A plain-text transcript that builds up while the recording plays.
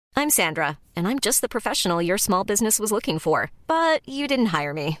I'm Sandra, and I'm just the professional your small business was looking for. But you didn't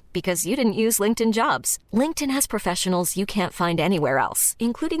hire me because you didn't use LinkedIn Jobs. LinkedIn has professionals you can't find anywhere else,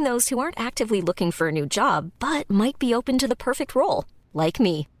 including those who aren't actively looking for a new job, but might be open to the perfect role, like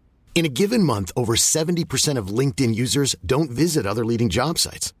me. In a given month, over 70% of LinkedIn users don't visit other leading job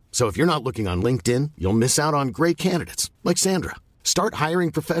sites. So if you're not looking on LinkedIn, you'll miss out on great candidates like Sandra. Start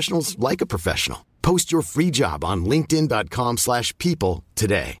hiring professionals like a professional. Post your free job on linkedin.com/people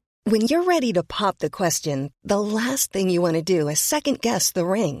today. When you're ready to pop the question, the last thing you want to do is second-guess the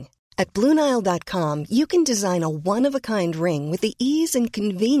ring. At BlueNile.com, you can design a one-of-a-kind ring with the ease and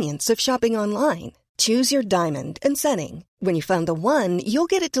convenience of shopping online. Choose your diamond and setting. When you find the one, you'll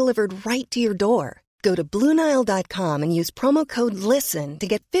get it delivered right to your door. Go to BlueNile.com and use promo code LISTEN to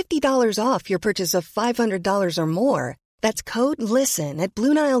get $50 off your purchase of $500 or more. That's code LISTEN at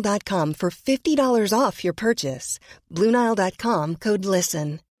BlueNile.com for $50 off your purchase. BlueNile.com, code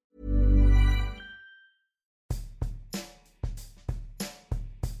LISTEN.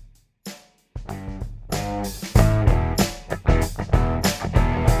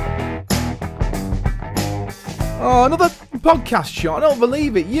 Oh, another podcast shot. I don't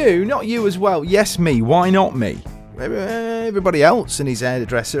believe it. You, not you as well. Yes, me. Why not me? Everybody else and his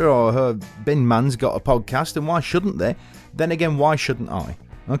hairdresser or her bin man's got a podcast, and why shouldn't they? Then again, why shouldn't I?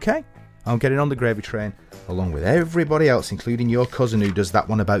 Okay? I'm getting on the gravy train along with everybody else, including your cousin who does that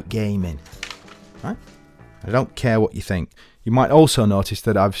one about gaming. Right? I don't care what you think. You might also notice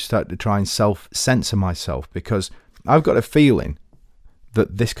that I've started to try and self-censor myself because I've got a feeling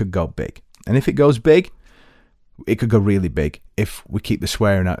that this could go big. And if it goes big, it could go really big if we keep the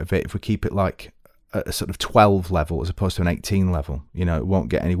swearing out of it, if we keep it like a sort of 12 level as opposed to an 18 level. You know, it won't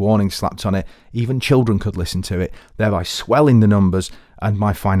get any warnings slapped on it. Even children could listen to it, thereby swelling the numbers and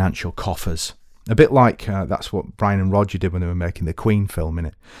my financial coffers. A bit like that's what Brian and Roger did when they were making the Queen film,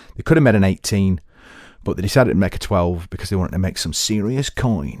 innit? They could have made an 18, but they decided to make a 12 because they wanted to make some serious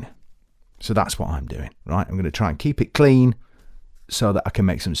coin. So that's what I'm doing, right? I'm going to try and keep it clean so that I can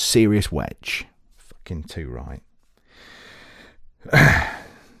make some serious wedge. Fucking too right.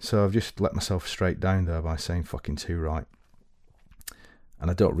 So I've just let myself straight down there by saying fucking too right. And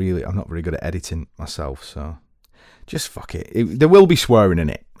I'm not very good at editing myself, so just fuck it. There will be swearing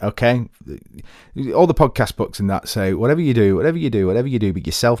in it, okay? All the podcast books and that say, whatever you do, be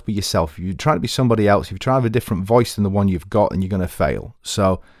yourself, be yourself. If you try to be somebody else, if you try to have a different voice than the one you've got, then you're going to fail.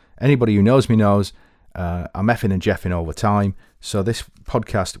 So anybody who knows me knows I'm effing and jeffing all the time. So this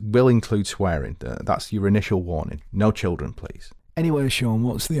podcast will include swearing. That's your initial warning. No children, please. Anyway, Shaun,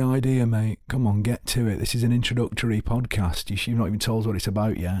 what's the idea, mate? Come on, get to it. This is an introductory podcast. You've not even told us what it's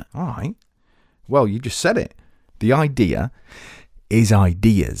about yet. All right. Well, you just said it. The idea is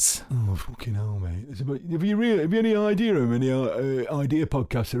ideas. Oh, fucking hell, mate. Have you any idea of any idea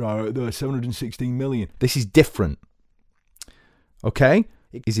podcasts there are? There are 716 million. This is different. Okay?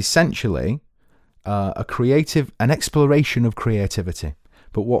 It is essentially an exploration of creativity.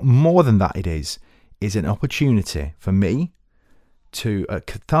 But what more than that it is an opportunity for me to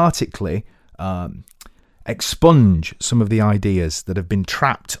cathartically expunge some of the ideas that have been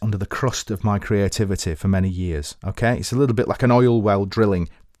trapped under the crust of my creativity for many years. Okay, it's a little bit like an oil well drilling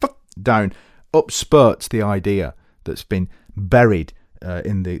down, up spurts the idea that's been buried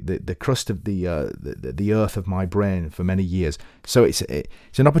in the crust of the earth of my brain for many years. So it's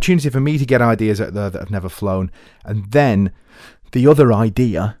an opportunity for me to get ideas out there that have never flown, and then the other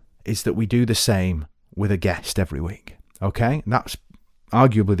idea is that we do the same with a guest every week. Okay, and that's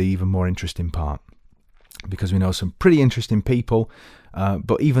arguably the even more interesting part, because we know some pretty interesting people,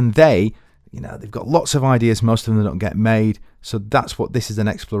 but even they've got lots of ideas. Most of them don't get made, so that's what this is an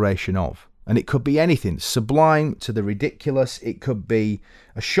exploration of. And it could be anything, sublime to the ridiculous. It could be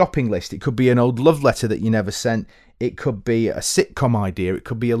a shopping list. It could be an old love letter that you never sent. It could be a sitcom idea. It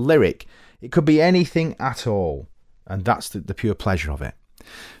could be a lyric. It could be anything at all, and that's the pure pleasure of it.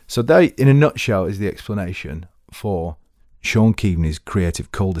 So that, in a nutshell, is the explanation for Shaun Keaveny's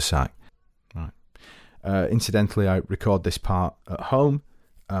creative cul-de-sac. Right. Incidentally, I record this part at home,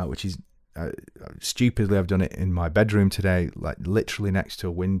 which is stupidly I've done it in my bedroom today, like literally next to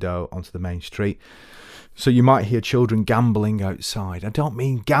a window onto the main street. So you might hear children gambling outside. I don't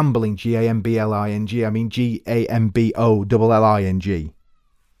mean gambling, G-A-M-B-L-I-N-G. I mean G-A-M-B-O-L-L-I-N-G.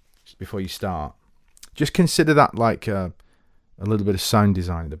 Just before you start, just consider that like a little bit of sound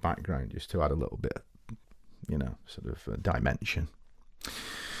design in the background, just to add a little bit, sort of dimension.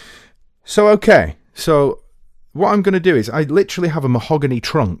 So, okay. So what I'm going to do is I literally have a mahogany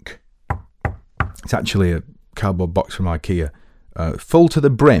trunk. It's actually a cardboard box from IKEA, full to the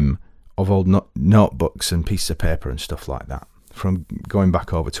brim of old notebooks and pieces of paper and stuff like that. from going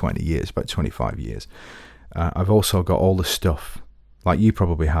back over 20 years, about 25 years. I've also got all the stuff, like you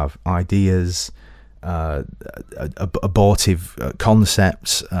probably have, ideas, abortive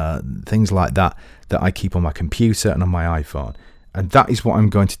concepts, things like that I keep on my computer and on my iPhone. And that is what I'm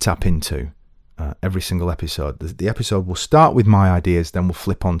going to tap into every single episode. The episode will start with my ideas, then we'll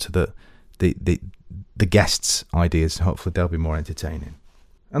flip on to the guests' ideas. Hopefully they'll be more entertaining.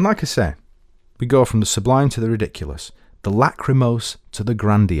 And like I say, we go from the sublime to the ridiculous, the lachrymose to the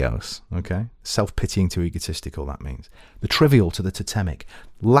grandiose, okay? Self-pitying to egotistical, that means. The trivial to the totemic.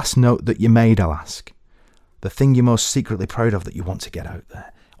 Last note that you made, I'll ask. The thing you're most secretly proud of that you want to get out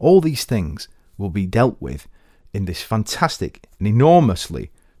there. All these things will be dealt with in this fantastic and enormously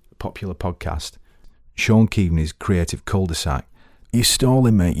popular podcast, Shaun Keaveny's Creative Cul-de-Sac. You're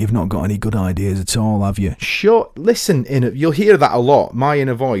stalling, mate. You've not got any good ideas at all, have you? Sure. Listen, you'll hear that a lot. My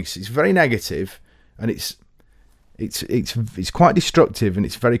inner voice. It's very negative, and it's quite destructive, and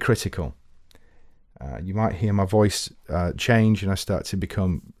it's very critical. You might hear my voice change, and I start to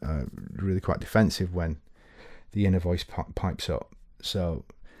become really quite defensive when the inner voice pipes up. So,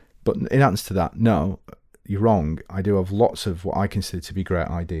 but in answer to that, no, you're wrong. I do have lots of what I consider to be great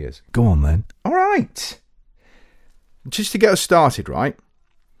ideas. Go on, then. All right. Just to get us started, right?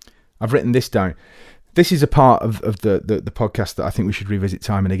 I've written this down. This is a part of the podcast that I think we should revisit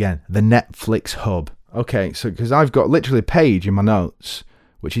time and again. The Netflix hub. Okay, so because I've got literally a page in my notes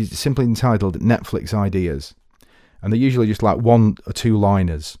which is simply entitled Netflix Ideas. And they're usually just like 1 or 2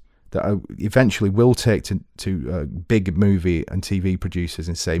 liners that I eventually will take to big movie and TV producers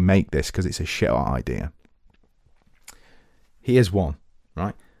and say, make this because it's a shit idea. Here's one,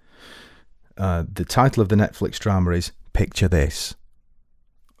 right? The title of the Netflix drama is Picture This.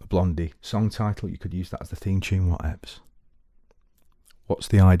 A Blondie song title. You could use that as the theme tune, whatevs. What's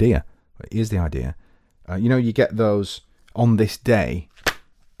the idea? Here's the idea. You get those on this day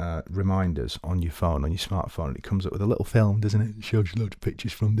reminders on your phone, on your smartphone, and it comes up with a little film, doesn't it? It shows you loads of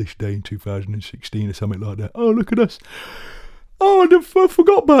pictures from this day in 2016 or something like that. Oh, look at us. Oh, I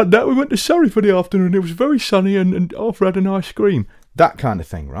forgot about that. We went to Surrey for the afternoon. It was very sunny and Arthur had an ice cream. That kind of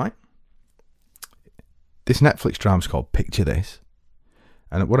thing, right? This Netflix drama's called Picture This.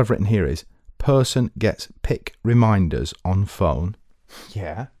 And what I've written here is, person gets pick reminders on phone.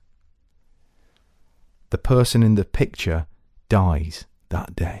 Yeah. The person in the picture dies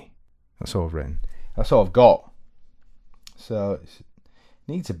that day. That's all I've written. That's all I've got. So it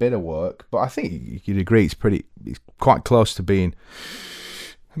needs a bit of work, but I think you'd agree it's quite close to being.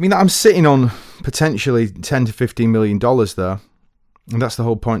 I mean, I'm sitting on potentially $10 to $15 million there, and that's the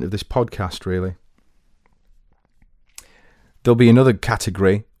whole point of this podcast, really. There'll be another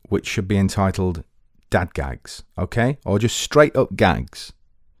category which should be entitled Dad Gags, okay? Or just straight up gags.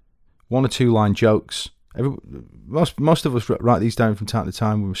 1 or 2 line jokes. Most of us write these down from time to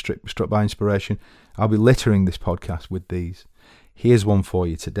time when we're struck by inspiration. I'll be littering this podcast with these. Here's one for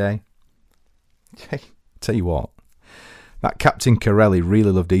you today. Hey, tell you what, that Captain Corelli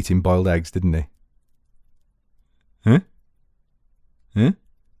really loved eating boiled eggs, didn't he? Huh?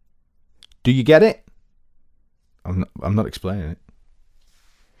 Do you get it? I'm not explaining it.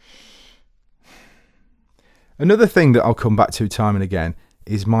 Another thing that I'll come back to time and again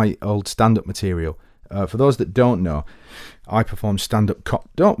is my old stand-up material. For those that don't know, I performed stand-up...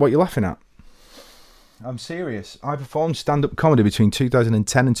 what are you laughing at? I'm serious. I performed stand-up comedy between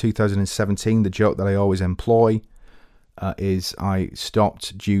 2010 and 2017. The joke that I always employ is I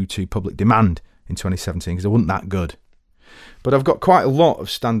stopped due to public demand in 2017 because I wasn't that good. But I've got quite a lot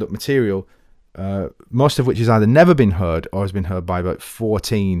of stand-up material, most of which has either never been heard or has been heard by about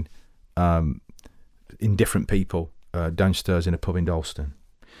 14 indifferent people downstairs in a pub in Dalston.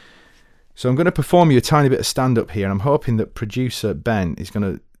 So I'm going to perform you a tiny bit of stand-up here, and I'm hoping that producer Ben is going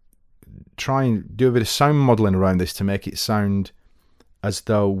to try and do a bit of sound modelling around this to make it sound as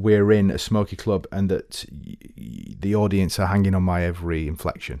though we're in a smoky club and that the audience are hanging on my every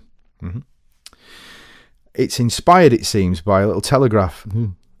inflection. Mm-hmm. It's inspired, it seems, by a little Telegraph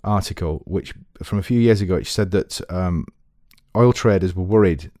article which from a few years ago, which said that oil traders were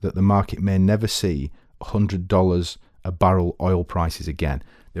worried that the market may never see $100 a barrel oil prices again.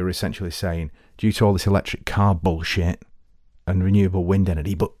 They were essentially saying, due to all this electric car bullshit and renewable wind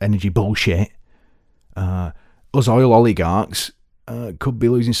energy bullshit, us oil oligarchs could be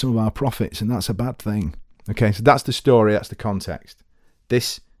losing some of our profits, and that's a bad thing. Okay, so that's the story, that's the context.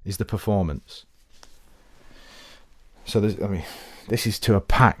 This is the performance. So this is to a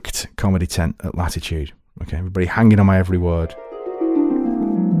packed comedy tent at Latitude. Okay, everybody hanging on my every word.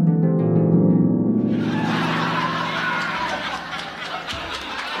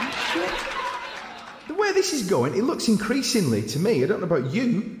 is going, it looks increasingly to me, I don't know about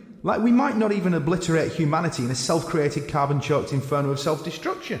you, like we might not even obliterate humanity in a self-created carbon-choked inferno of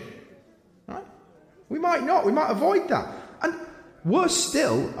self-destruction. Right? We might not. We might avoid that. And worse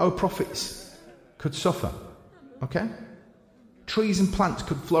still, our profits could suffer. Okay? Trees and plants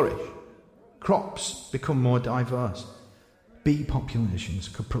could flourish. Crops become more diverse. Bee populations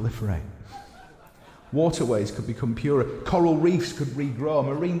could proliferate. Waterways could become purer. Coral reefs could regrow.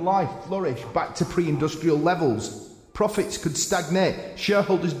 Marine life flourish back to pre-industrial levels. Profits could stagnate.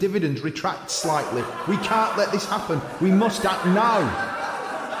 Shareholders' dividends retract slightly. We can't let this happen. We must act now.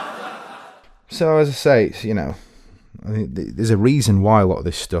 So, as I say, it's, you know, I mean, there's a reason why a lot of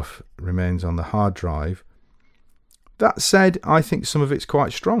this stuff remains on the hard drive. That said, I think some of it's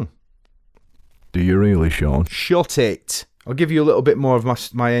quite strong. Do you really, Shaun? Shut it. I'll give you a little bit more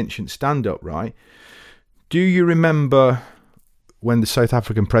of my ancient stand-up, right? Do you remember when the South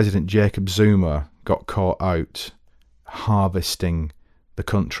African president Jacob Zuma got caught out harvesting the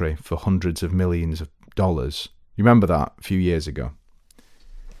country for hundreds of millions of dollars? You remember that a few years ago?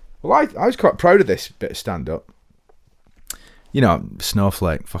 Well, I was quite proud of this bit of stand-up. You know,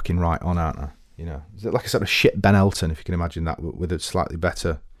 snowflake, fucking right on, aren't I? You know, is it like a sort of shit Ben Elton, if you can imagine that, with a slightly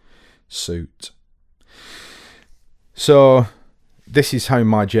better suit? So, this is how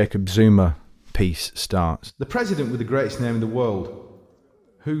my Jacob Zuma piece starts. The president with the greatest name in the world.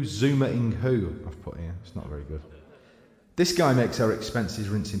 Who's Zuma-ing who? I've put here. It's not very good. This guy makes our expenses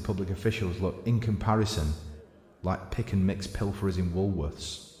rinsing public officials look, in comparison, like pick and mix pilferers in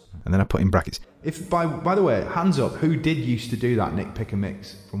Woolworths. And then I put in brackets. If by the way, hands up, who did used to do that, Nick Pick and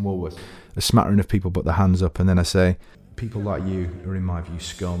Mix from Woolworths? A smattering of people put their hands up, and then I say, people like you are, in my view,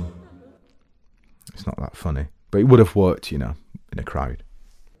 scum. It's not that funny. But it would have worked, you know, in a crowd.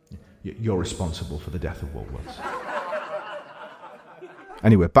 You're responsible for the death of Woolworths.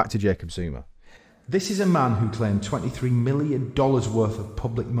 Anyway, back to Jacob Zuma. This is a man who claimed $23 million worth of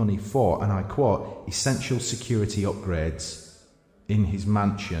public money for, and I quote, essential security upgrades in his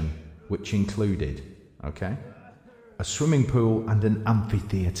mansion, which included, okay, a swimming pool and an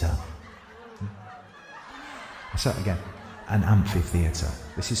amphitheatre. I'll say it again. An amphitheatre.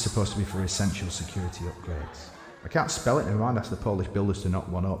 This is supposed to be for essential security upgrades. I can't spell it, never mind, ask the Polish builders to knock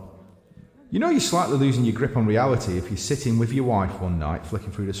one up. You know you're slightly losing your grip on reality if you're sitting with your wife one night,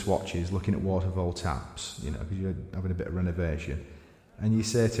 flicking through the swatches, looking at waterfall taps, you know, because you're having a bit of renovation, and you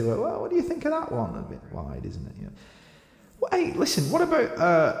say to her, well, what do you think of that one? A bit wide, isn't it? You know. Well, hey, listen, what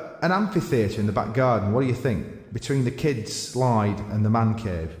about an amphitheatre in the back garden? What do you think? Between the kids' slide and the man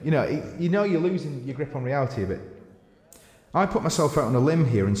cave. You know you're losing your grip on reality a bit. I put myself out on a limb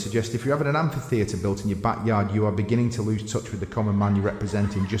here and suggest if you're having an amphitheatre built in your backyard, you are beginning to lose touch with the common man you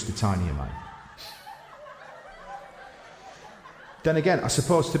represent in just a tiny amount. Then again, I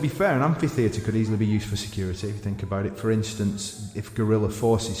suppose, to be fair, an amphitheatre could easily be used for security, if you think about it. For instance, if guerrilla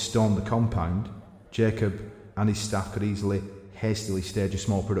forces stormed the compound, Jacob and his staff could easily, hastily stage a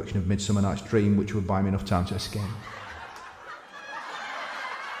small production of Midsummer Night's Dream, which would buy him enough time to escape.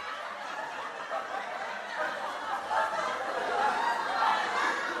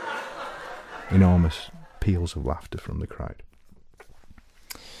 Enormous peals of laughter from the crowd.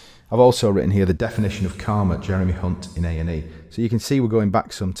 I've also written here the definition of karma, Jeremy Hunt in A&E. So you can see we're going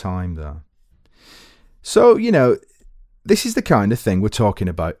back some time there. So, you know, this is the kind of thing we're talking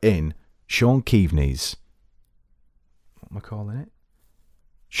about in Shaun Keaveny's, what am I calling it?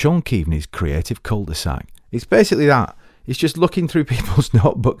 Shaun Keaveny's Creative Cul-de-Sac. It's basically that. It's just looking through people's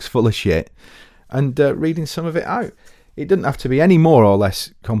notebooks full of shit and reading some of it out. It doesn't have to be any more or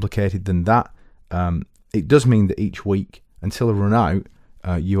less complicated than that. It does mean that each week, until I run out,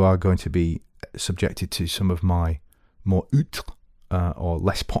 you are going to be subjected to some of my more outre or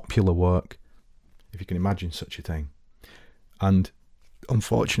less popular work, if you can imagine such a thing. And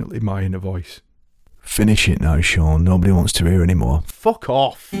unfortunately, my inner voice. Finish it now, Shaun. Nobody wants to hear anymore. Fuck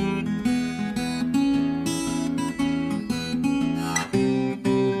off.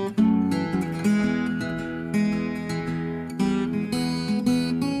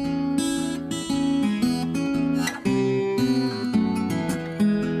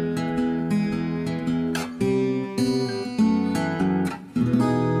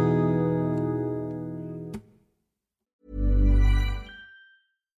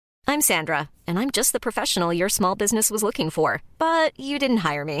 I'm Sandra, and I'm just the professional your small business was looking for. But you didn't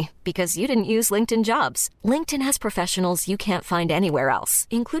hire me because you didn't use LinkedIn Jobs. LinkedIn has professionals you can't find anywhere else,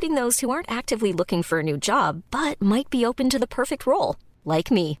 including those who aren't actively looking for a new job, but might be open to the perfect role,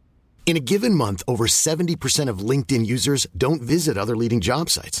 like me. In a given month, over 70% of LinkedIn users don't visit other leading job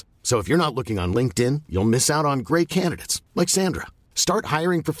sites. So if you're not looking on LinkedIn, you'll miss out on great candidates like Sandra. Start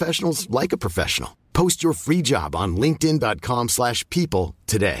hiring professionals like a professional. Post your free job on linkedin.com/people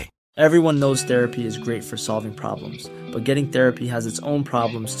today. Everyone knows therapy is great for solving problems, but getting therapy has its own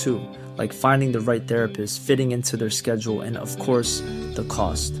problems too, like finding the right therapist, fitting into their schedule, and of course, the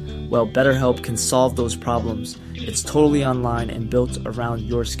cost. Well, BetterHelp can solve those problems. It's totally online and built around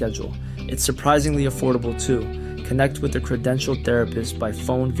your schedule. It's surprisingly affordable too. Connect with a credentialed therapist by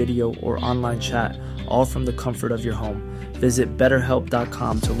phone, video, or online chat, all from the comfort of your home. Visit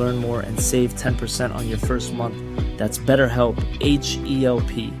BetterHelp.com to learn more and save 10% on your first month. That's BetterHelp,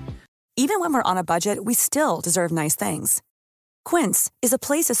 H-E-L-P. Even when we're on a budget, we still deserve nice things. Quince is a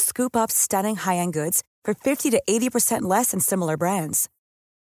place to scoop up stunning high-end goods for 50 to 80% less than similar brands.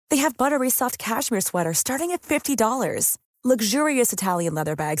 They have buttery soft cashmere sweaters starting at $50, luxurious Italian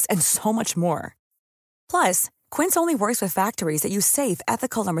leather bags, and so much more. Plus, Quince only works with factories that use safe,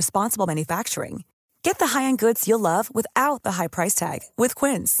 ethical, and responsible manufacturing. Get the high-end goods you'll love without the high price tag with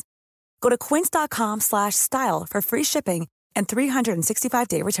Quince. Go to quince.com/style for free shipping and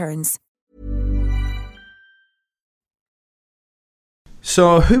 365-day returns.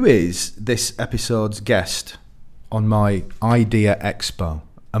 So who is this episode's guest on my Idea Expo?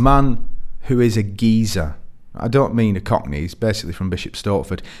 A man who is a geezer. I don't mean a cockney, he's basically from Bishop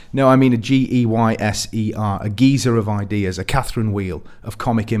Stortford. No, I mean a Geyser, a geezer of ideas, a Catherine Wheel of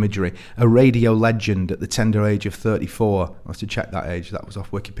comic imagery, a radio legend at the tender age of 34. I have to check that age, that was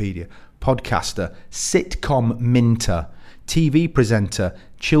off Wikipedia. Podcaster, sitcom minter, TV presenter,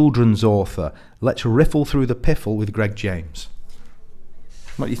 children's author. Let's riffle through the piffle with Greg James.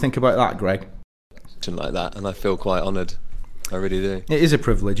 What do you think about that, Greg? Like that, and I feel quite honoured. I really do. It is a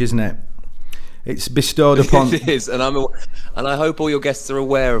privilege, isn't it? It's bestowed upon... It is, and I hope all your guests are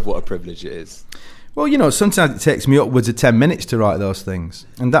aware of what a privilege it is. Well, you know, sometimes it takes me upwards of 10 minutes to write those things,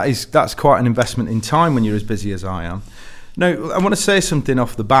 and that's quite an investment in time when you're as busy as I am. Now, I want to say something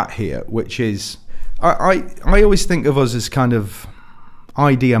off the bat here, which is, I always think of us as kind of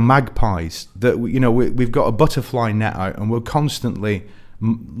idea magpies, that, you know, we've got a butterfly net out and we're constantly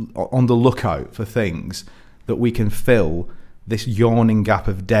on the lookout for things that we can fill this yawning gap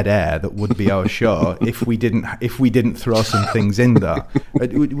of dead air that would be our show if we didn't throw some things in there.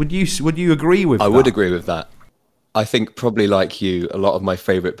 Would you agree with that? I would agree with that. I think probably like you, a lot of my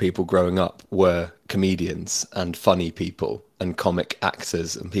favourite people growing up were comedians and funny people and comic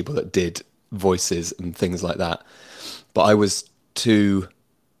actors and people that did voices and things like that. But I was too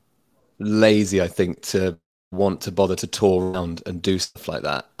lazy, I think, to want to bother to tour around and do stuff like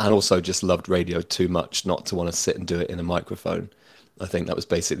that, and also just loved radio too much not to want to sit and do it in a microphone. I think that was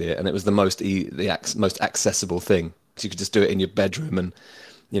basically it, and it was the most accessible thing, because you could just do it in your bedroom and,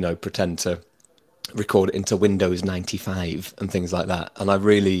 you know, pretend to record it into Windows 95 and things like that. And I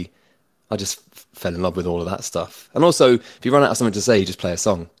just fell in love with all of that stuff. And also, if you run out of something to say, you just play a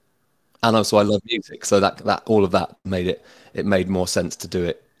song. And also, I love music, so that all of that made more sense to do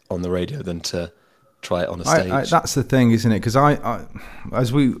it on the radio than to try it on a stage. That's the thing, isn't it? Because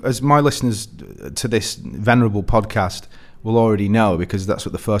as my listeners to this venerable podcast will already know, because that's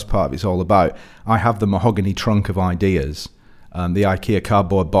what the first part of it's all about, I have the mahogany trunk of ideas, the IKEA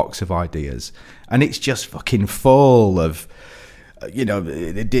cardboard box of ideas, and it's just fucking full of, you know,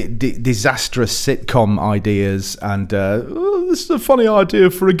 disastrous sitcom ideas and this is a funny idea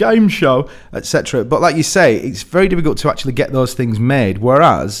for a game show, etc. But like you say, it's very difficult to actually get those things made.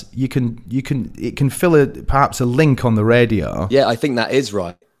 Whereas it can fill perhaps a link on the radio. Yeah, I think that is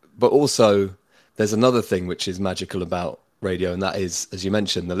right. But also, there's another thing which is magical about radio, and that is, as you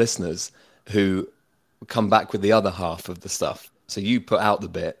mentioned, the listeners who come back with the other half of the stuff. So you put out the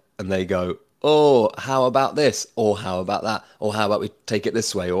bit, and they go, "Oh, how about this?" Or "How about that?" Or "How about we take it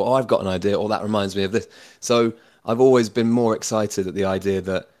this way?" Or "Oh, I've got an idea," or "That reminds me of this." So I've always been more excited at the idea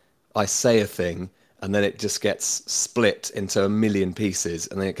that I say a thing and then it just gets split into a million pieces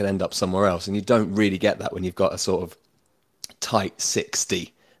and then it can end up somewhere else. And you don't really get that when you've got a sort of tight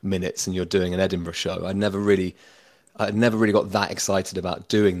 60 minutes and you're doing an Edinburgh show. I never really got that excited about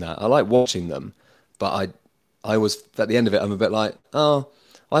doing that. I like watching them, but I was, at the end of it, I'm a bit like, oh,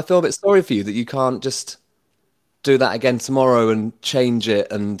 I feel a bit sorry for you that you can't just do that again tomorrow and change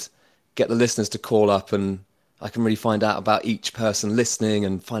it and get the listeners to call up, and I can really find out about each person listening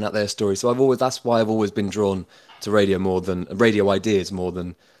and find out their story. So that's why I've always been drawn to radio ideas more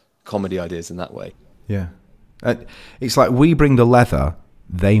than comedy ideas in that way. Yeah. It's like we bring the leather,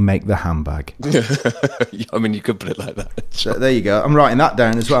 they make the handbag. I mean, you could put it like that. So there you go. I'm writing that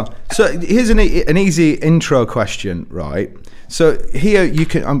down as well. So here's an easy intro question, right? So here you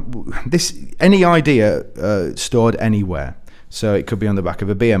can any idea stored anywhere. So it could be on the back of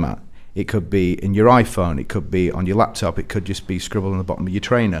a beer mat. it could be in your iPhone, it could be on your laptop, it could just be scribbled on the bottom of your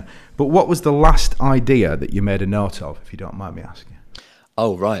trainer. But what was the last idea that you made a note of, if you don't mind me asking?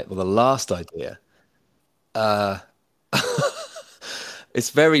 Oh, right. Well, the last idea, it's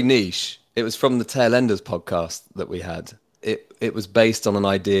very niche. It was from the Tail Enders podcast that we had. It was based on an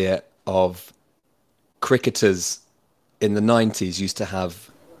idea of cricketers in the 90s used to have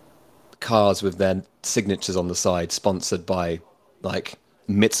cars with their signatures on the side, sponsored by like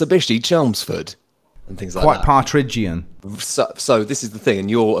Mitsubishi Chelmsford and things like that. Quite Partridgian. So this is the thing,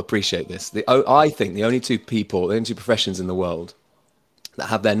 and you'll appreciate this. I think the only two professions in the world that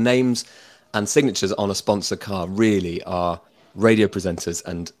have their names and signatures on a sponsored car really are radio presenters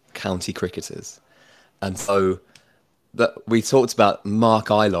and county cricketers. And so that we talked about Mark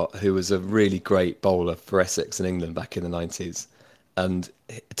Ilott, who was a really great bowler for Essex in England back in the 90s. And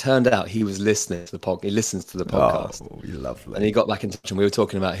it turned out he was listening to the podcast. He listens to the podcast. Oh, lovely. And he got back in touch, and we were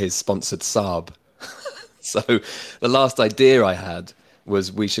talking about his sponsored Saab. So the last idea I had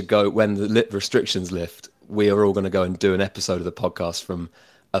was we should go, when the restrictions lift, we are all going to go and do an episode of the podcast from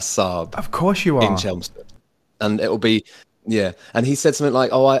a Saab. Of course you are. In Chelmsford. And it will be, yeah. And he said something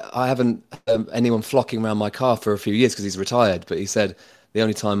like, I haven't anyone flocking around my car for a few years because he's retired. But he said the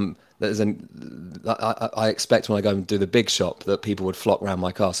only time I expect when I go and do the big shop that people would flock around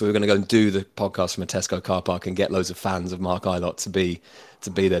my car. So we're going to go and do the podcast from a Tesco car park and get loads of fans of Mark Ilott to be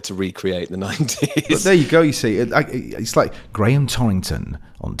there to recreate the 90s. But there you go. You see, it's like Graham Torrington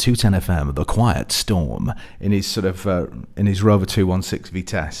on 210 FM, The Quiet Storm, in his sort of in his Rover 216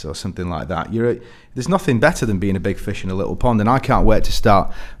 Vitesse or something like that. There's nothing better than being a big fish in a little pond, and I can't wait to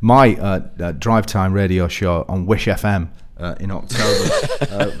start my drive time radio show on Wish FM. In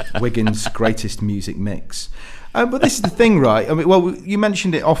October, Wigan's greatest music mix. But this is the thing, right? I mean, well, you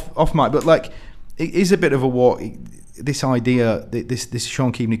mentioned it off mic, but like, it is a bit of a walk. This idea, this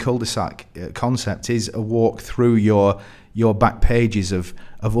Shaun Keaveny Cul-de-Sac concept, is a walk through your back pages of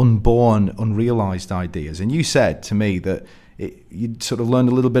unborn, unrealised ideas. And you said to me that you'd sort of learned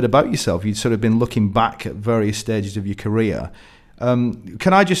a little bit about yourself. You'd sort of been looking back at various stages of your career.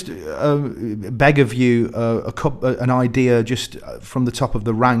 Can I just beg of you an idea just from the top of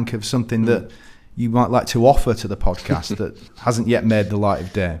the rank of something that you might like to offer to the podcast that hasn't yet made the light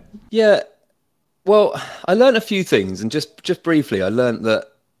of day? Yeah, well, I learned a few things, and just briefly, I learned that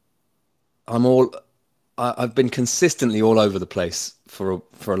I've been consistently all over the place for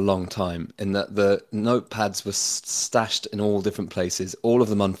a long time, in that the notepads were stashed in all different places, all of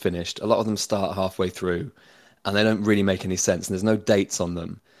them unfinished. A lot of them start halfway through, and they don't really make any sense, and there's no dates on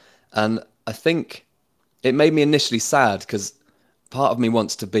them. And I think it made me initially sad, because part of me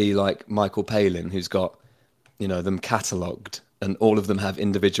wants to be like Michael Palin, who's got, them catalogued, and all of them have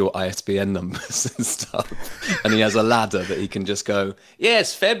individual ISBN numbers and stuff. And he has a ladder that he can just go,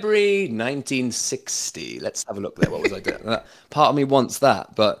 yes, February 1960. Let's have a look there. What was I doing? Part of me wants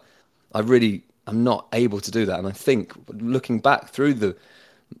that, but I'm not able to do that. And I think looking back through the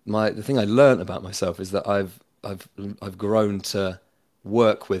thing I learned about myself is that I've grown to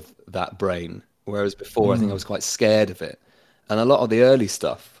work with that brain, whereas before I think I was quite scared of it. And a lot of the early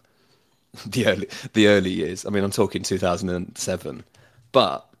stuff, the early years, I mean, I'm talking 2007,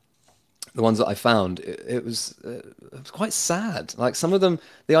 but the ones that I found, it was quite sad. Like, some of them,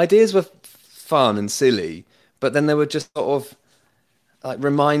 the ideas were fun and silly, but then they were just sort of like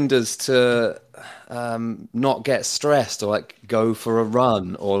reminders to not get stressed, or like go for a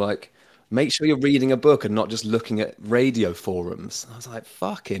run, or like make sure you're reading a book and not just looking at radio forums. I was like,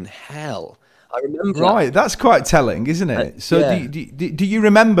 fucking hell. I remember that. That's quite telling, isn't it? So yeah. Do you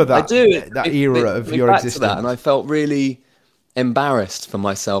remember that? I do. That era of your existence? To that, and I felt really embarrassed for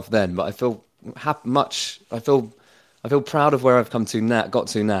myself then, but I feel I feel proud of where I've got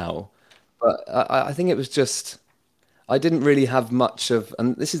to now. But I think it was just, I didn't really have much of,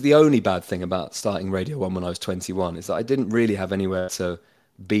 and this is the only bad thing about starting Radio 1 when I was 21, is that I didn't really have anywhere to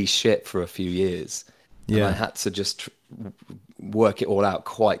be shit for a few years. Yeah. And I had to just work it all out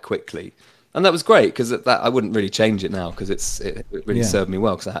quite quickly. And that was great, because I wouldn't really change it now, because it really served me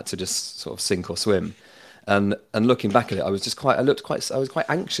well, because I had to just sort of sink or swim. And looking back at it, I was quite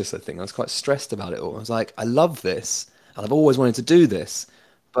anxious, I think. I was quite stressed about it all. I was like, I love this, and I've always wanted to do this,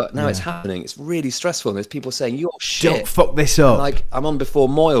 but now it's happening. It's really stressful, and there's people saying, you're shit. Don't fuck this up. And like, I'm on before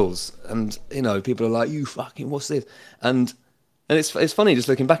Moyles, and people are like, you fucking, what's this? And it's funny just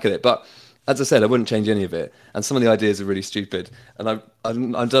looking back at it, but as I said, I wouldn't change any of it. And some of the ideas are really stupid. And I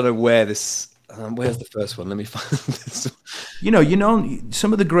don't know where this. Where's the first one? Let me find this.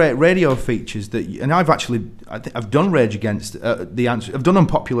 Some of the great radio features that, and I've done Rage Against the Answer. I've done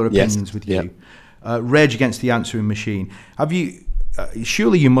Unpopular Opinions with you. Rage Against the Answering Machine. Have you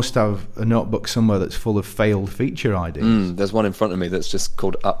surely you must have a notebook somewhere that's full of failed feature ideas. There's one in front of me that's just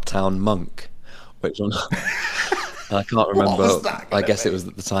called Uptown Monk, which one? I can't remember. I guess it was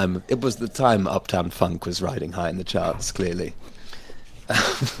at the time. It was the time Uptown Funk was riding high in the charts. Clearly.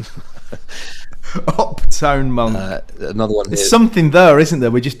 Uptown Monk. Another one. There's something there, isn't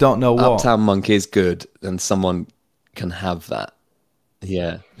there? We just don't know what. Uptown Monk is good, and someone can have that.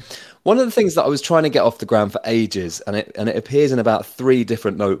 Yeah. One of the things that I was trying to get off the ground for ages, and it appears in about 3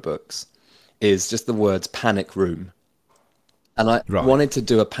 different notebooks, is just the words panic room. And I wanted to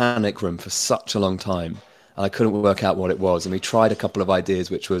do a panic room for such a long time, and I couldn't work out what it was. And we tried a couple of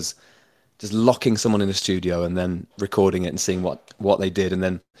ideas, which was just locking someone in a studio and then recording it and seeing what they did, and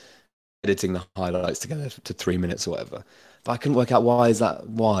then editing the highlights together to 3 minutes or whatever. But I couldn't work out what's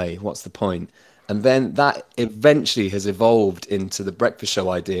the point? And then that eventually has evolved into the breakfast show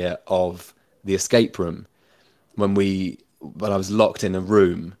idea of the escape room, when I was locked in a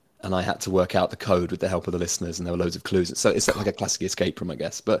room and I had to work out the code with the help of the listeners, and there were loads of clues. So it's like a classic escape room, I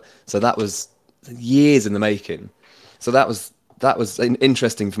guess. But so that was years in the making. So that was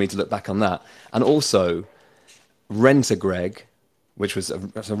interesting for me to look back on that. And also Rent-A-Greg, which was a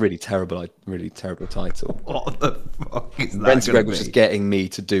really terrible title. What the fuck is that? Rent-A-Greg was just getting me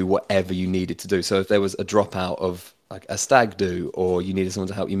to do whatever you needed to do. So if there was a dropout of like a stag do, or you needed someone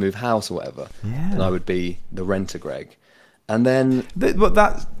to help you move house or whatever, then I would be the Rent-A-Greg. And then, but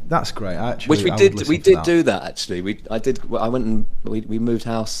that's great. Actually, which we did do that actually. I went and we moved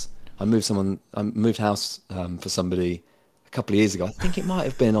house. I moved house for somebody a couple of years ago. I think it might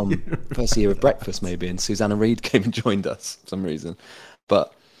have been on first year of breakfast maybe, and Susanna Reid came and joined us for some reason.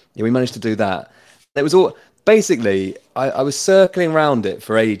 But yeah, we managed to do that. It was all basically, I was circling around it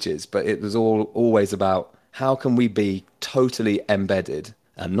for ages, but it was always about how can we be totally embedded,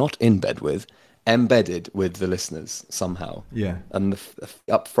 and not in bed with, embedded with the listeners somehow. Yeah. And the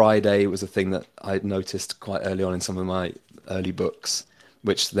Up Friday was a thing that I noticed quite early on in some of my early books,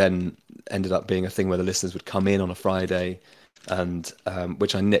 which then ended up being a thing where the listeners would come in on a Friday, and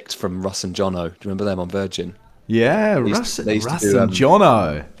which I nicked from Russ and Jono. Do you remember them on Virgin? Yeah, Russ and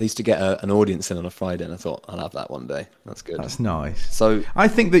Jono. They used to get an audience in on a Friday, and I thought, I'll have that one day. That's good. That's nice. So I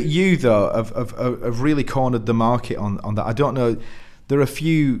think that you, though, have really cornered the market on that. I don't know. There are a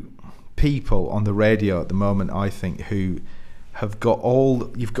few people on the radio at the moment, I think, who have got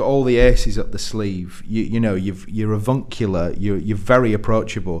you've got all the aces up the sleeve. You're avuncular. You're very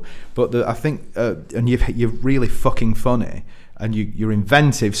approachable. But I think, and you're really fucking funny. And you're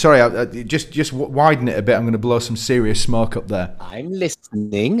inventive. Sorry, I just widen it a bit. I'm going to blow some serious smoke up there. I'm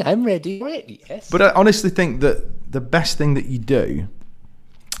listening. I'm ready for it. Yes. But I honestly think that the best thing that you do,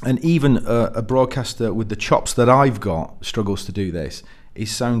 and even a broadcaster with the chops that I've got struggles to do this,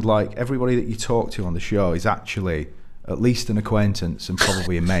 is sound like everybody that you talk to on the show is actually at least an acquaintance and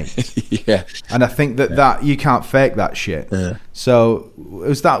probably a mate. Yeah. And I think that you can't fake that shit. Yeah. So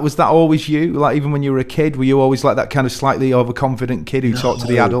was that always you? Like, even when you were a kid, were you always like that kind of slightly overconfident kid who talked to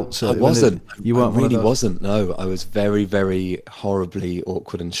the adults? I wasn't. You weren't. I really wasn't. No, I was very, very horribly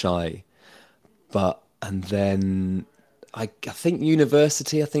awkward and shy. And then I think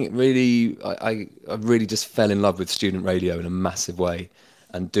university. I think it really. I really just fell in love with student radio in a massive way,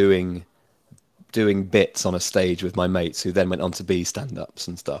 and doing bits on a stage with my mates who then went on to be stand-ups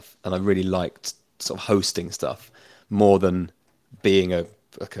and stuff. And I really liked sort of hosting stuff more than being a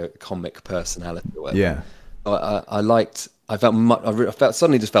comic personality or whatever. Yeah. I felt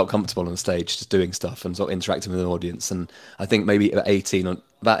suddenly just felt comfortable on the stage, just doing stuff and sort of interacting with an audience. And I think maybe at 18,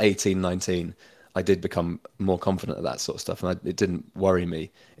 19, I did become more confident at that sort of stuff, and it didn't worry me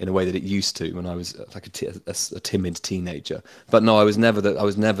in a way that it used to when I was like a timid teenager. But no, I was never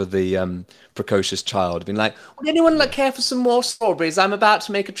the precocious child. I've been like, would anyone care for some more strawberries? I'm about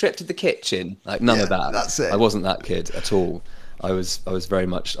to make a trip to the kitchen. Like none of that. That's it. I wasn't that kid at all. I was very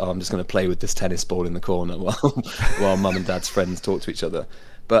much. I'm just going to play with this tennis ball in the corner while mum and dad's friends talk to each other.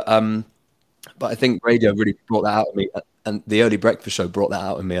 But I think radio really brought that out of me, and the early breakfast show brought that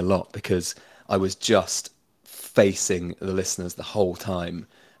out in me a lot, because I was just facing the listeners the whole time.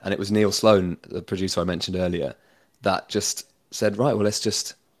 And it was Neil Sloan, the producer I mentioned earlier, that just said, right, well, let's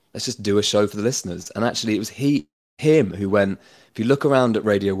just do a show for the listeners. And actually it was him who went, if you look around at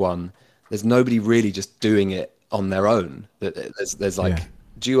Radio 1, there's nobody really just doing it on their own. There's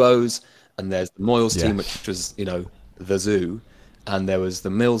duos, and there's the Moyles team, which was, the Zoo. And there was the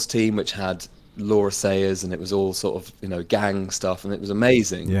Mills team, which had Laura Sayers, and it was all sort of gang stuff, and it was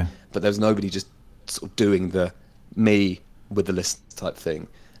amazing. Yeah. But there was nobody just sort of doing the me with the list type thing.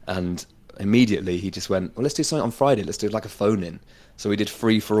 And immediately he just went, well, let's do something on Friday. Let's do like a phone in. So we did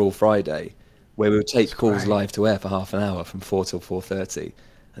Free for All Friday, where we would take calls live to air for half an hour from 4 till 4:30. And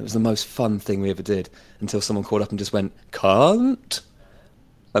it was the most fun thing we ever did until someone called up and just went, "Can't,"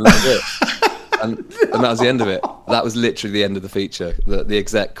 and that was it. And that was the end of it. That was literally the end of the feature. The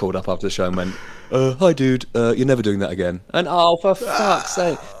exec called up after the show and went, "Hi, dude, you're never doing that again." And oh, for fuck's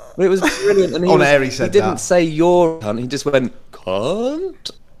sake! But it was brilliant. And On air, he said he didn't that. say "your cunt." He just went,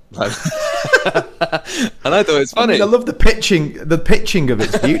 "Can't." And I thought it was funny. I love the pitching. The pitching of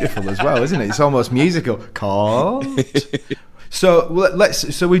it's beautiful as well, isn't it? It's almost musical. Can't. So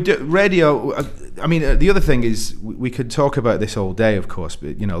let's. So we do radio. I mean, the other thing is we could talk about this all day, of course.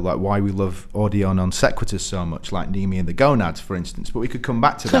 But like why we love audio non sequiturs so much, like Nemi and the Gonads, for instance. But we could come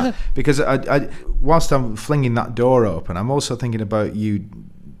back to that because I, whilst I'm flinging that door open, I'm also thinking about you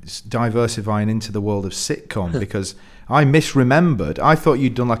diversifying into the world of sitcom because I misremembered. I thought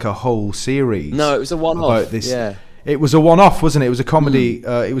you'd done like a whole series. No, it was a one-off. Yeah, it was a one-off, wasn't it? It was a comedy.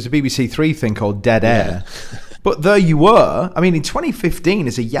 It was a BBC Three thing called Dead Air. But there you were. I mean, in 2015,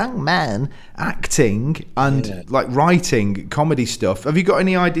 as a young man acting and like writing comedy stuff, have you got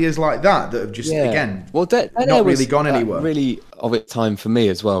any ideas like that have just again not really gone anywhere? Really of its time for me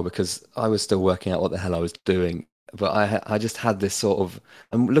as well, because I was still working out what the hell I was doing. But I just had this sort of.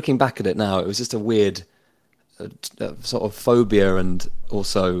 And looking back at it now, it was just a weird sort of phobia and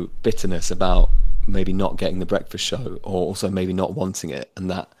also bitterness about maybe not getting the breakfast show, or also maybe not wanting it, and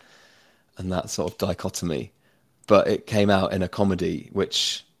that sort of dichotomy. But it came out in a comedy,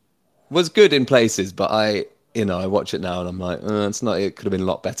 which was good in places. But I watch it now and I'm like, it's not. It could have been a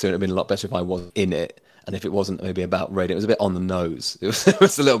lot better. It'd have been a lot better if I was in it, and if it wasn't maybe about radio. It was a bit on the nose. It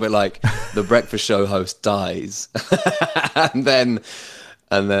was a little bit like the breakfast show host dies, and then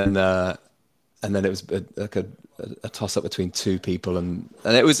it was like a toss up between two people, and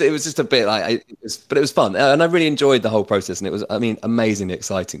it was just a bit like, but it was fun, and I really enjoyed the whole process, and it was, I mean, amazingly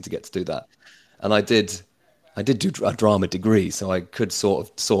exciting to get to do that, and I did do a drama degree, so I could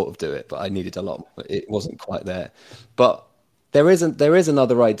sort of do it, but I needed a lot. It wasn't quite there. But there is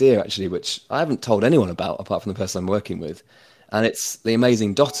another idea actually, which I haven't told anyone about apart from the person I'm working with, and it's the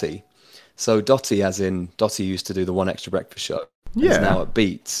amazing Dottie. So Dottie, as in Dottie, used to do the One Extra Breakfast Show. Yeah. Is now at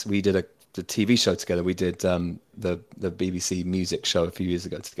Beats. We did the TV show together. We did the BBC music show a few years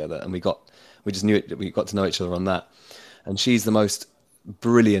ago together, and we got to know each other on that. And she's the most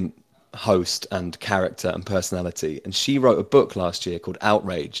brilliant host and character and personality, and she wrote a book last year called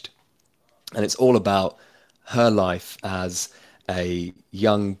Outraged, and it's all about her life as a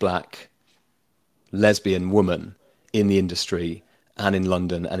young black lesbian woman in the industry and in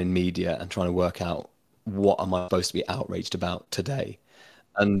London and in media, and trying to work out what am I supposed to be outraged about today.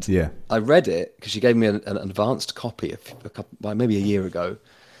 And I read it because she gave me an advanced copy maybe a year ago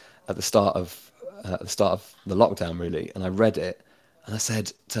at the start of the lockdown, really, and I read it. And I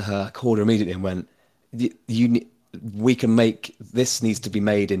said to her, I called her immediately and went, we can make, this needs to be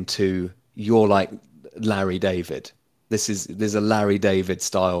made into, you're like Larry David. There's a Larry David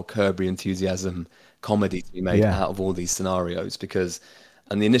style Curb Your Enthusiasm comedy to be made out of all these scenarios,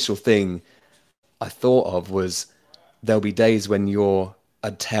 and the initial thing I thought of was, there'll be days when you're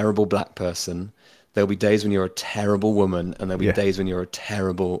a terrible black person, there'll be days when you're a terrible woman, and there'll be days when you're a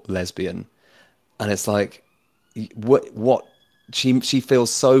terrible lesbian. And it's like, what she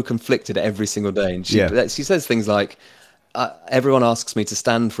feels so conflicted every single day, and she says things like, everyone asks me to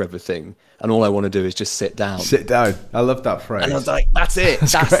stand for everything, and all I want to do is just sit down. Sit down. I love that phrase. And I was like, that's it.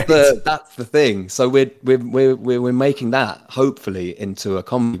 That's the thing. So we're making that hopefully into a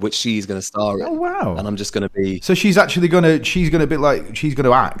comedy which she's going to star in. Oh wow! And I'm just going to be. So she's going to act. She's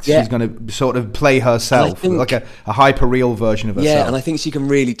going to sort of play herself, like a hyper real version of herself. Yeah, and I think she can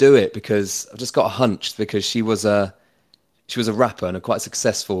really do it, because I've just got a hunch, because she was a rapper and a quite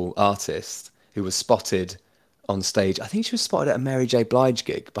successful artist who was spotted on stage. I think she was spotted at a Mary J. Blige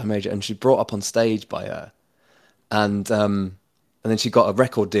gig by Mary J, and she brought up on stage by her, and then she got a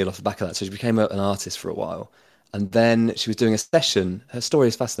record deal off the back of that. So she became an artist for a while, and then she was doing a session. Her story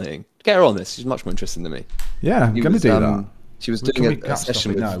is fascinating. Get her on this. She's much more interesting than me. Yeah, I'm going to do that. She was doing a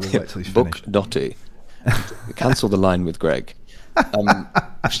session with Book Dottie. Cancel the line with Greg.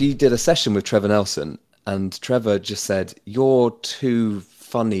 She did a session with Trevor Nelson, and Trevor just said, "You're too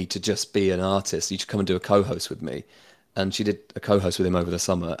funny to just be an artist. You should come and do a co-host with me." And she did a co-host with him over the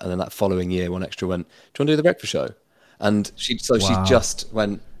summer, and then that following year, One Extra went, "Do you want to do the breakfast show?" And she just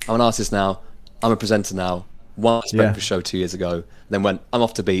went, "I'm an artist now. I'm a presenter now. One breakfast show 2 years ago." Then went, "I'm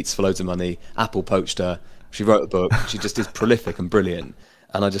off to Beats for loads of money." Apple poached her. She wrote a book. She just is prolific and brilliant.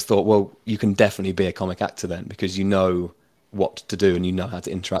 And I just thought, well, you can definitely be a comic actor then, because you know what to do and you know how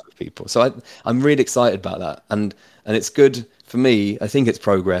to interact with people. So I'm really excited about that, and it's good for me. I think it's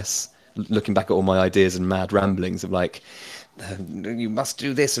progress. looking back at all my ideas and mad ramblings of like, you must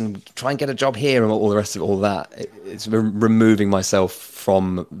do this and try and get a job here and all the rest of all that. It's removing myself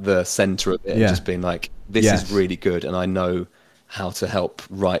from the center of it, and just being like, this is really good, and I know how to help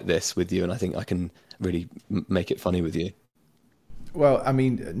write this with you, and I think I can really make it funny with you. Well, I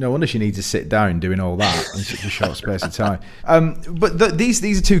mean, no wonder she needs to sit down doing all that in such a short space of time. But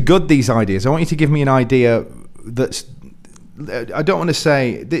these are too good, these ideas. I want you to give me an idea that's... I don't want to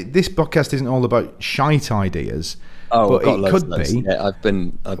say... This podcast isn't all about shite ideas, but it could be. Yeah, I've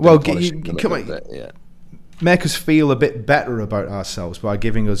been polishing them a little bit, yeah. Make us feel a bit better about ourselves by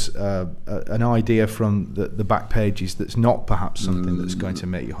giving us an idea from the back pages that's not perhaps something that's going to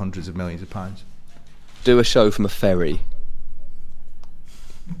make you hundreds of millions of pounds. Do a show from a ferry.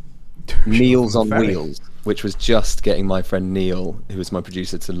 Meals on Wheels, which was just getting my friend Neil, who was my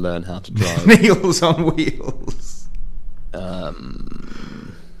producer, to learn how to drive. Meals on Wheels.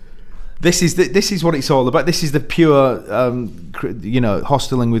 This is what it's all about. This is the pure,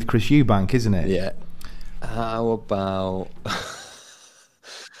 hosteling with Chris Eubank, isn't it? Yeah. How about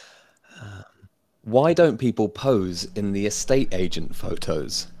why don't people pose in the estate agent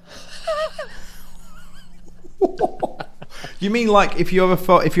photos? You mean like if you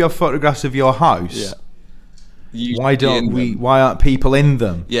have photographs of your house? Yeah. Why aren't people in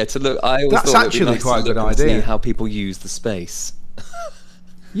them? Yeah, to look. I always That's thought actually it'd be nice quite a good to look and idea. see how people use the space.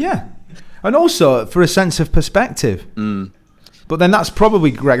 Yeah, and also for a sense of perspective. But then that's probably,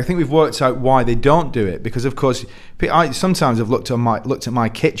 Greg, I think we've worked out why they don't do it, because of course sometimes I've looked at my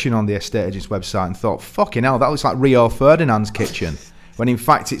kitchen on the estate agent's website and thought, fucking hell, that looks like Rio Ferdinand's kitchen, when in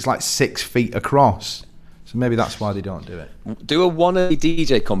fact it's like 6 feet across. So maybe that's why they don't do it. Do a wannabe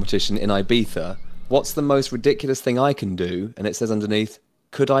DJ competition in Ibiza. What's the most ridiculous thing I can do? And it says underneath,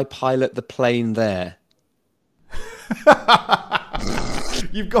 could I pilot the plane there?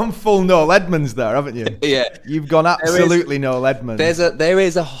 You've gone full Noel Edmonds there, haven't you? Yeah. You've gone absolutely Noel Edmonds. There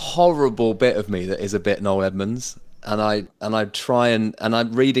is a horrible bit of me that is a bit Noel Edmonds, and I try and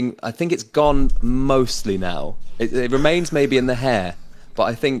I'm reading. I think it's gone mostly now. It remains maybe in the hair, but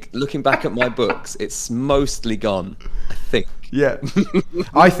I think looking back at my books, it's mostly gone. I think. Yeah.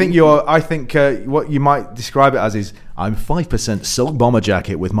 I think what you might describe it as is, I'm 5% silk bomber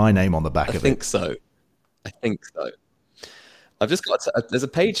jacket with my name on the back of it. I think so. I've just got there's a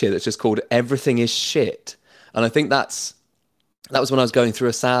page here that's just called Everything is Shit. And I think that was when I was going through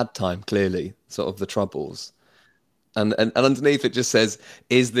a sad time, clearly, sort of the troubles. And underneath it just says,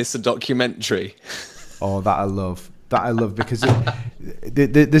 is this a documentary? Oh, that I love, because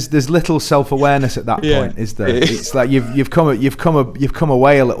there's little self-awareness at that point, is there? It's like you've come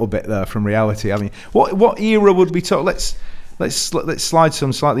away a little bit there from reality. I mean, what era would we talk? Let's slide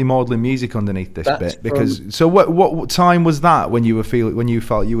some slightly maudlin music underneath this bit, because so what time was that when you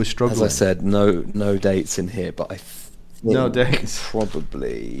felt you were struggling? As I said, no dates in here, but I think no dates.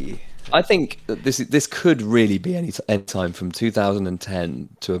 Probably. I think that this could really be any time from 2010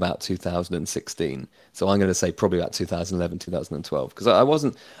 to about 2016. So I'm going to say probably about 2011, 2012, because I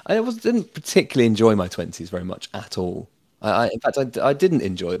didn't particularly enjoy my 20s very much at all. In fact, I didn't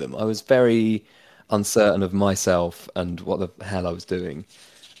enjoy them. I was very uncertain of myself and what the hell I was doing,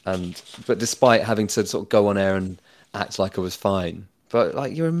 but despite having to sort of go on air and act like I was fine, but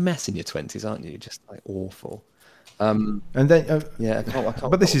like, you're a mess in your 20s, aren't you? Just like awful. And then I can't.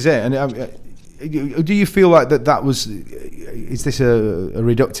 But this is it. And do you feel like that was? Is this a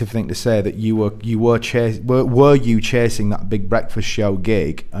reductive thing to say that were you chasing that big breakfast show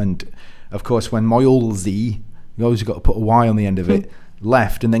gig? And of course, when Moylsey, you always got to put a Y on the end of it,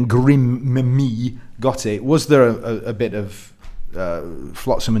 left, and then Grim Me got it. Was there a bit of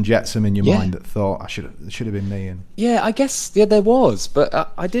flotsam and jetsam in your mind that thought, it should have been me? And I guess there was, but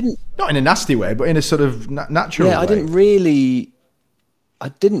I didn't. Not in a nasty way, but in a sort of natural way. I didn't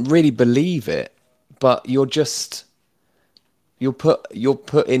really believe it. But you're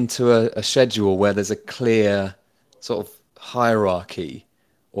put into a schedule where there's a clear sort of hierarchy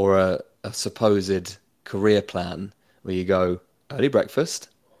or a supposed career plan where you go early breakfast,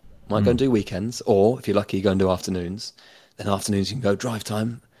 might go and do weekends, or if you're lucky, you go and do afternoons. Then afternoons you can go drive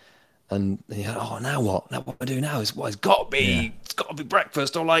time, and then you go, now what? Now what I do now is it's got to be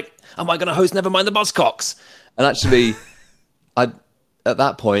breakfast, or like, am I going to host Nevermind the Buzzcocks? And actually, at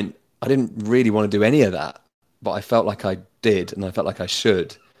that point, I didn't really want to do any of that, but I felt like I did, and I felt like I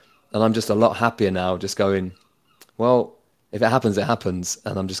should, and I'm just a lot happier now, just going, well, if it happens, it happens,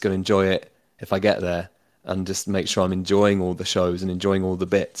 and I'm just going to enjoy it if I get there, and just make sure I'm enjoying all the shows and enjoying all the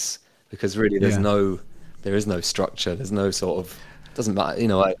bits, because really there is no structure. There's no sort of, doesn't matter,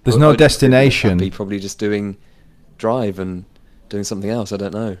 there's no destination. Be probably just doing drive and doing something else. I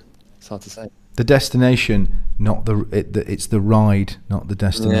don't know. It's hard to say. The destination, not it's the ride, not the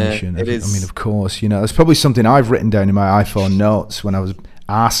destination. Yeah, it is. I mean, of course, you know, it's probably something I've written down in my iPhone notes when I was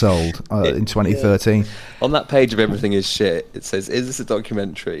arseholed in 2013. On that page of Everything Is Shit, it says, "Is this a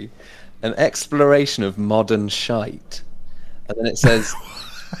documentary? An exploration of modern shite?" And then it says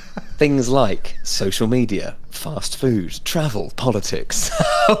things like social media, fast food, travel, politics.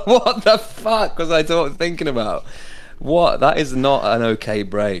 What the fuck was I thinking about? What? That is not an okay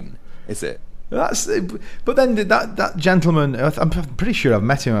brain, is it? But then that gentleman, I'm pretty sure I've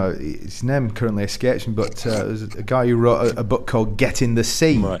met him. His name currently escapes me, but there's a guy who wrote a book called Get in the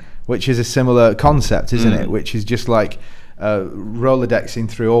Sea, right, which is a similar concept, isn't it? Which is just like Rolodexing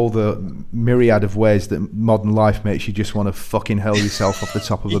through all the myriad of ways that modern life makes you just want to fucking hurl yourself off the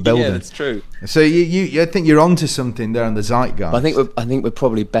top of a building. Yeah, that's true. So I think you're onto something there on the zeitgeist. I think we're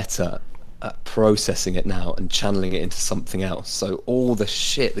probably better at processing it now and channeling it into something else. So all the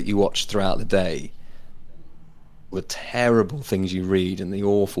shit that you watch throughout the day, the terrible things you read and the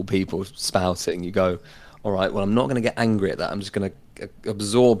awful people spouting, you go, all right, well, I'm not going to get angry at that. I'm just going to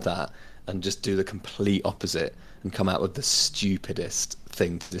absorb that and just do the complete opposite and come out with the stupidest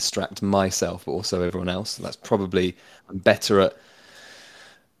thing to distract myself, but also everyone else. And that's probably, I'm better at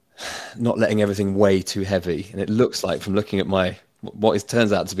not letting everything weigh too heavy. And it looks like, from looking at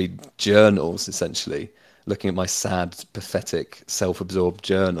turns out to be journals, essentially, looking at my sad, pathetic, self-absorbed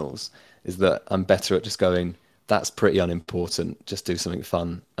journals, is that I'm better at just going, that's pretty unimportant, just do something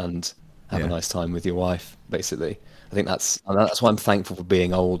fun and have a nice time with your wife, basically. I think that's why I'm thankful for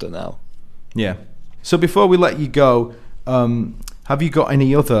being older now. Yeah. So before we let you go, have you got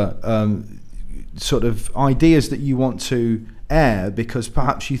any other sort of ideas that you want to air? Because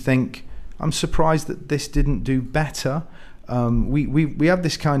perhaps you think, I'm surprised that this didn't do better. We have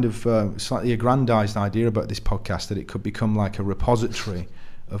this kind of slightly aggrandized idea about this podcast, that it could become like a repository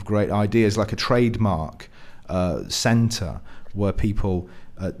of great ideas, like a trademark center where people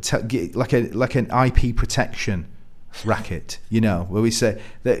like an IP protection racket, you know, where we say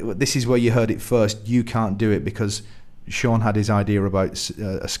that this is where you heard it first. You can't do it because Shaun had his idea about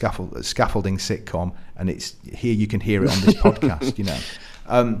a scaffolding sitcom, and it's here. You can hear it on this podcast, you know.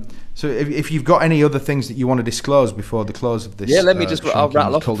 So if you've got any other things that you want to disclose before the close of this, let me just I'll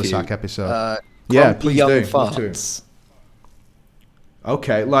rattle off Cul-de-Sac episode. Please young do. farts.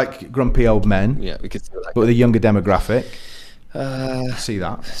 Okay, like grumpy old men. Yeah, we could do that. But with a younger demographic. See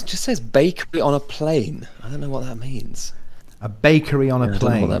that? It just says bakery on a plane. I don't know what that means. A bakery on a plane. I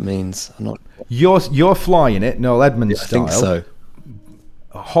don't know what that means. I'm not. You're flying it, Noel Edmonds style. I think so.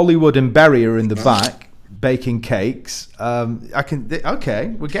 Hollywood and Berry are in the back baking cakes. Okay,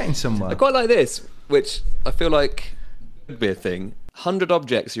 we're getting somewhere. I quite like this, which I feel like could be a thing. 100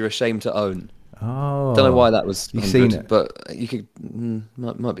 objects you're ashamed to own. Oh, don't know why that was. You've seen it, but you could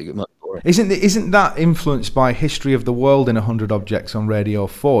might be good. Isn't that influenced by History of the World in 100 Objects on Radio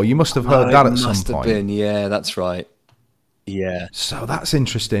 4? You must have heard that at some point. Must have been, yeah, that's right. Yeah. So that's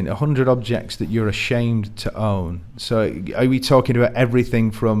interesting. 100 objects that you're ashamed to own. So are we talking about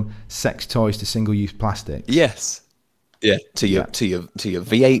everything from sex toys to single-use plastics? Yes. Yeah. To your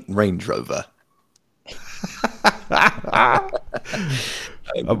V8 Range Rover.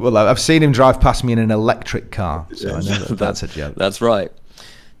 Well, I've seen him drive past me in an electric car, so I know that's a joke. That's right.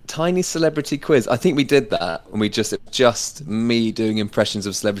 Tiny celebrity quiz. I think we did that, and just me doing impressions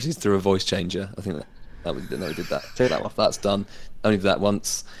of celebrities through a voice changer. I think we did that. Take that off. That's done. Only did that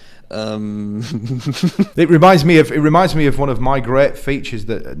once. It reminds me of one of my great features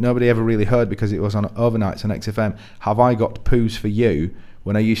that nobody ever really heard because it was on overnights on XFM. Have I got poos for you?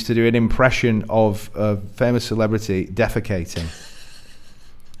 When I used to do an impression of a famous celebrity defecating,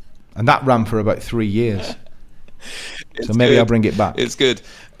 and that ran for about 3 years. So maybe I'll bring it back. It's good.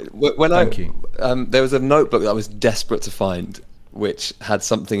 Thank you. There was a notebook that I was desperate to find, which had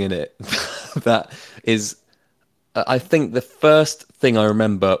something in it that is, I think, the first thing I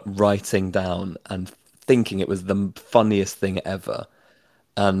remember writing down and thinking it was the funniest thing ever.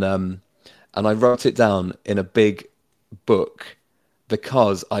 And I wrote it down in a big book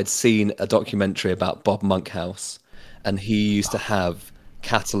because I'd seen a documentary about Bob Monkhouse, and he used to have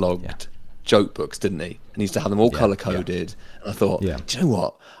catalogued joke books, didn't he? And he used to have them all colour-coded. And I thought, do you know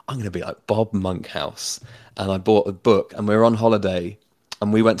what? I'm going to be like Bob Monkhouse. And I bought a book, and we were on holiday,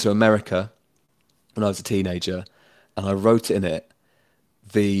 and we went to America when I was a teenager, and I wrote in it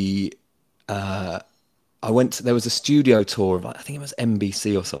there was a studio tour of, I think it was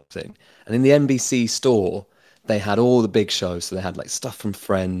NBC or something. And in the NBC store, they had all the big shows. So they had like stuff from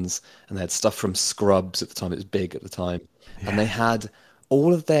Friends, and they had stuff from Scrubs at the time. It was big at the time. Yeah. And they had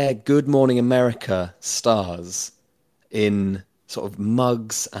all of their Good Morning America stars in sort of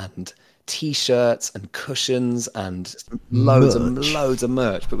mugs and T-shirts and cushions and loads of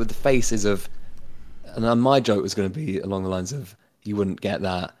merch, but with the faces of. And my joke was going to be along the lines of, you wouldn't get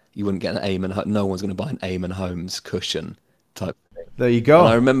that. You wouldn't get an Eamon. No one's going to buy an Eamon Holmes cushion type thing. There you go. And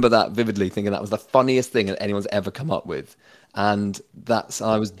I remember that vividly, thinking that was the funniest thing that anyone's ever come up with. And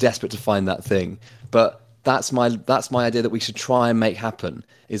I was desperate to find that thing. But that's my idea that we should try and make happen,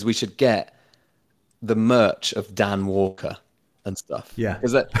 is we should get the merch of Dan Walker and stuff. Yeah.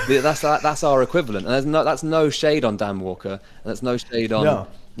 Because that's our equivalent. And that's no shade on Dan Walker, and that's no shade on,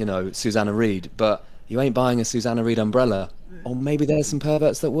 Susanna Reid. But you ain't buying a Susanna Reid umbrella. Or maybe there's some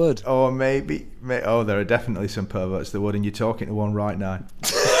perverts that would. Or maybe there are definitely some perverts that would, and you're talking to one right now,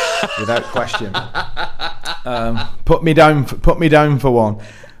 without question. Put me down for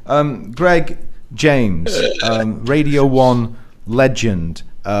one. Greg James, Radio 1 legend,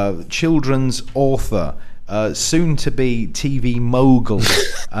 children's author, soon to be TV mogul,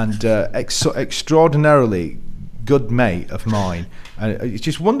 and extraordinarily good mate of mine. It's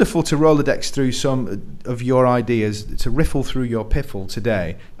just wonderful to Rolodex through some of your ideas, to riffle through your piffle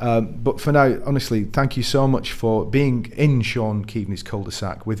today. But for now, honestly, thank you so much for being in Shaun Keaveny's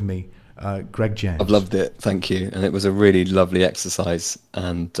Cul-de-Sac with me, Greg James. I've loved it, thank you. And it was a really lovely exercise.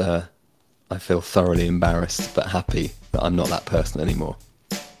 And I feel thoroughly embarrassed but happy that I'm not that person anymore.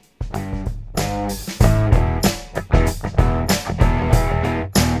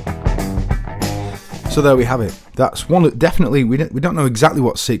 So there we have it. That's one. Definitely, we don't know exactly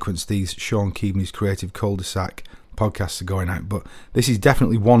what sequence these Shaun Keaveny's Creative Cul-de-Sac podcasts are going out, but this is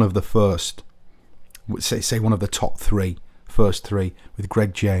definitely one of the first. Say one of the first three with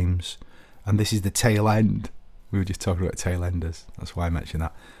Greg James, and this is the tail end. We were just talking about tail enders. That's why I mentioned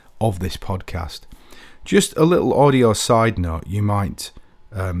that of this podcast. Just a little audio side note: you might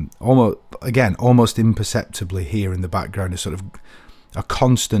almost imperceptibly hear in the background a sort of a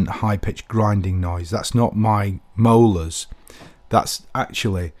constant high-pitched grinding noise. That's not my molars. That's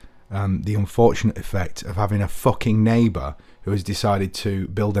actually the unfortunate effect of having a fucking neighbour who has decided to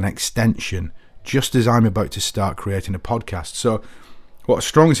build an extension just as I'm about to start creating a podcast. So what I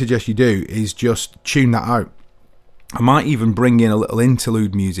strongly suggest you do is just tune that out. I might even bring in a little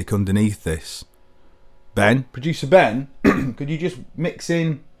interlude music underneath this. Ben, producer Ben, could you just mix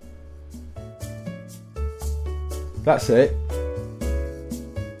in? That's it.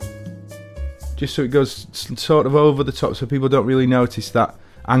 Just so it goes sort of over the top, so people don't really notice that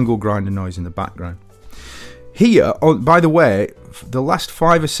angle grinder noise in the background. Here, by the way, the last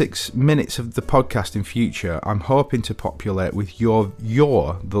 5 or 6 minutes of the podcast in future, I'm hoping to populate with your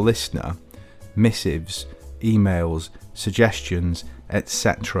the listener, missives, emails, suggestions,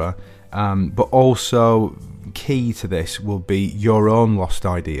 etc. But also, key to this will be your own lost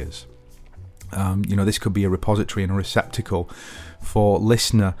ideas. This could be a repository and a receptacle for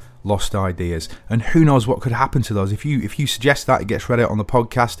listener lost ideas, and who knows what could happen to those. If you suggest that, it gets read out on the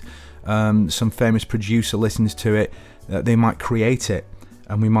podcast, some famous producer listens to it, they might create it,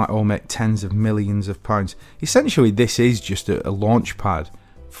 and we might all make tens of millions of pounds. Essentially, this is just a launch pad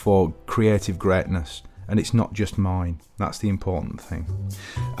for creative greatness, and it's not just mine. That's the important thing.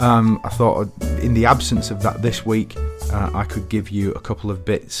 I thought, in the absence of that this week, I could give you a couple of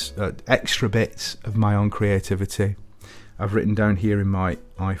extra bits of my own creativity. I've written down here in my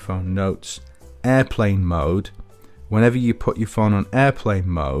iPhone notes, airplane mode. Whenever you put your phone on airplane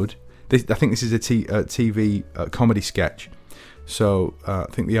mode, I think this is a TV comedy sketch. So I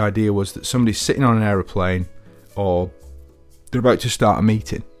think the idea was that somebody's sitting on an aeroplane, or they're about to start a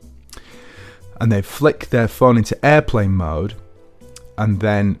meeting, and they flick their phone into airplane mode, and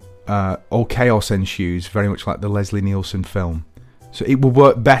then all chaos ensues, very much like the Leslie Nielsen film. So it would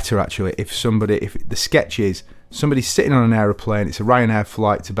work better actually if the sketch is somebody's sitting on an aeroplane, it's a Ryanair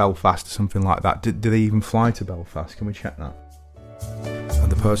flight to Belfast or something like that. Do they even fly to Belfast? Can we check that?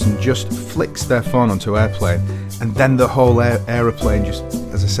 And the person just flicks their phone onto airplane, and then the whole aeroplane just,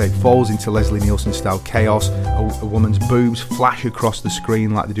 as I say, falls into Leslie Nielsen style chaos. A woman's boobs flash across the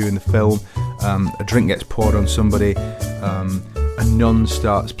screen like they do in the film. A drink gets poured on somebody. A nun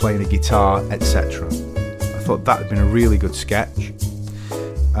starts playing a guitar, etc. I thought that had been a really good sketch.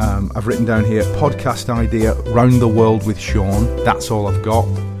 I've written down here, podcast idea, round the world with Shaun. That's all I've got.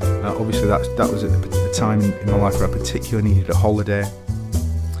 Obviously that was at the time in my life where I particularly needed a holiday.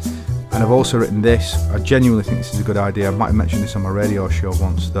 And I've also written this. I genuinely think this is a good idea. I might have mentioned this on my radio show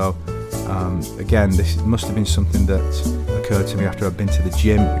once though. Again, this must have been something that occurred to me after I've been to the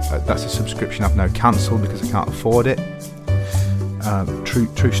gym. That's a subscription I've now cancelled because I can't afford it.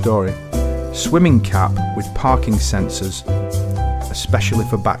 True story. Swimming cap with parking sensors, especially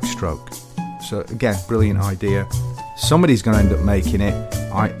for backstroke. So again, brilliant idea. Somebody's going to end up making it.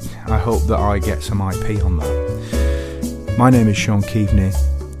 I hope that I get some IP on that. My name is Shaun Keaveny.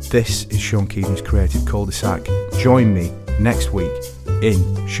 This is Shaun Keaveny's Creative Cul-de-Sac. Join me next week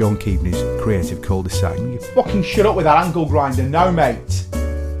in Shaun Keaveny's Creative Cul-de-Sac. You fucking shut up with that angle grinder, no mate.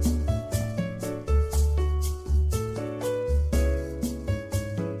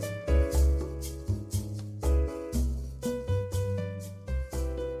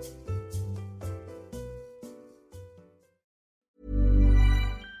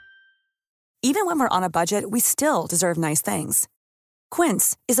 Even when we're on a budget, we still deserve nice things.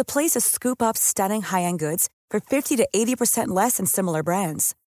 Quince is a place to scoop up stunning high-end goods for 50 to 80% less than similar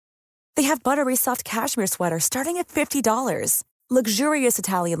brands. They have buttery soft cashmere sweaters starting at $50, luxurious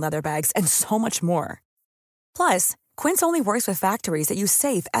Italian leather bags, and so much more. Plus, Quince only works with factories that use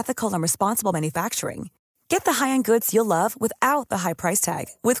safe, ethical, and responsible manufacturing. Get the high-end goods you'll love without the high price tag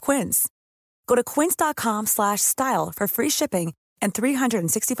with Quince. Go to quince.com/style for free shipping and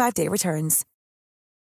 365-day returns.